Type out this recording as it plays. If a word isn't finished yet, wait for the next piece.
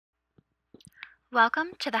Welcome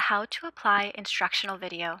to the How to Apply instructional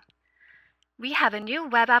video. We have a new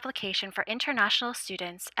web application for international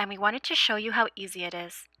students and we wanted to show you how easy it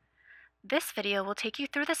is. This video will take you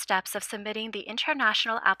through the steps of submitting the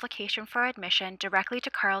international application for admission directly to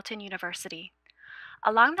Carleton University.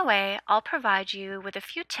 Along the way, I'll provide you with a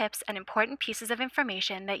few tips and important pieces of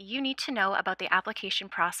information that you need to know about the application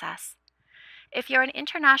process. If you're an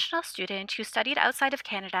international student who studied outside of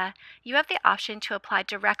Canada, you have the option to apply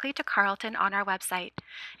directly to Carleton on our website.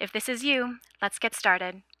 If this is you, let's get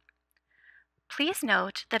started. Please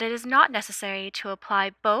note that it is not necessary to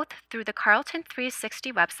apply both through the Carleton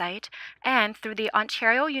 360 website and through the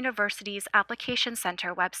Ontario University's Application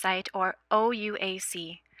Centre website, or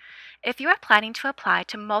OUAC. If you are planning to apply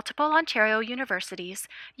to multiple Ontario universities,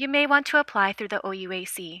 you may want to apply through the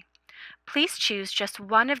OUAC. Please choose just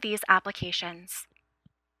one of these applications.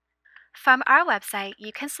 From our website,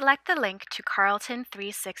 you can select the link to Carleton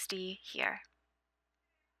 360 here.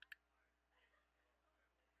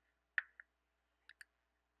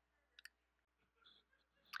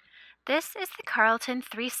 This is the Carleton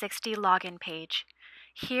 360 login page.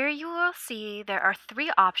 Here you will see there are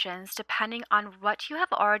three options depending on what you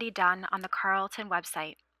have already done on the Carleton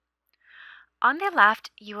website. On the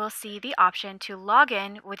left, you will see the option to log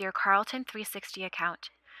in with your Carleton 360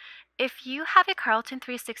 account. If you have a Carleton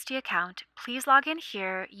 360 account, please log in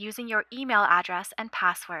here using your email address and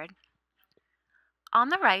password. On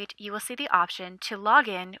the right, you will see the option to log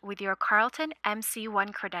in with your Carleton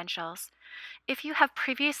MC1 credentials. If you have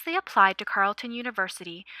previously applied to Carleton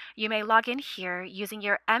University, you may log in here using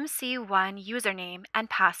your MC1 username and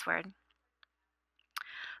password.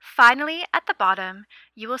 Finally, at the bottom,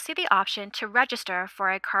 you will see the option to register for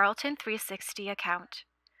a Carleton 360 account.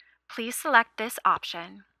 Please select this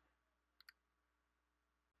option.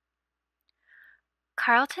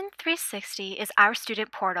 Carleton 360 is our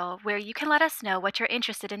student portal where you can let us know what you're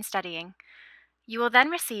interested in studying. You will then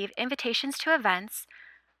receive invitations to events,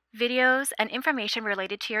 videos, and information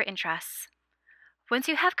related to your interests. Once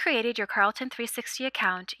you have created your Carleton 360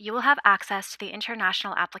 account, you will have access to the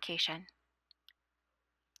international application.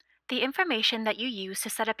 The information that you use to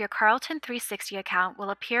set up your Carleton 360 account will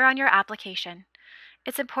appear on your application.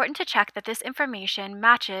 It's important to check that this information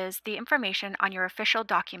matches the information on your official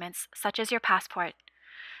documents, such as your passport.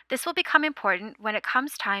 This will become important when it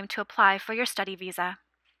comes time to apply for your study visa.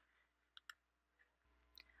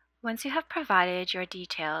 Once you have provided your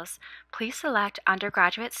details, please select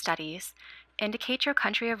Undergraduate Studies, indicate your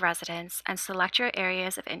country of residence, and select your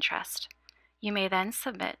areas of interest. You may then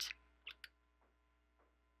submit.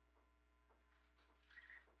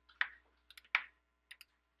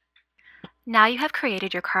 Now you have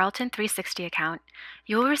created your Carleton 360 account.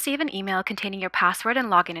 You will receive an email containing your password and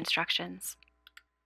login instructions.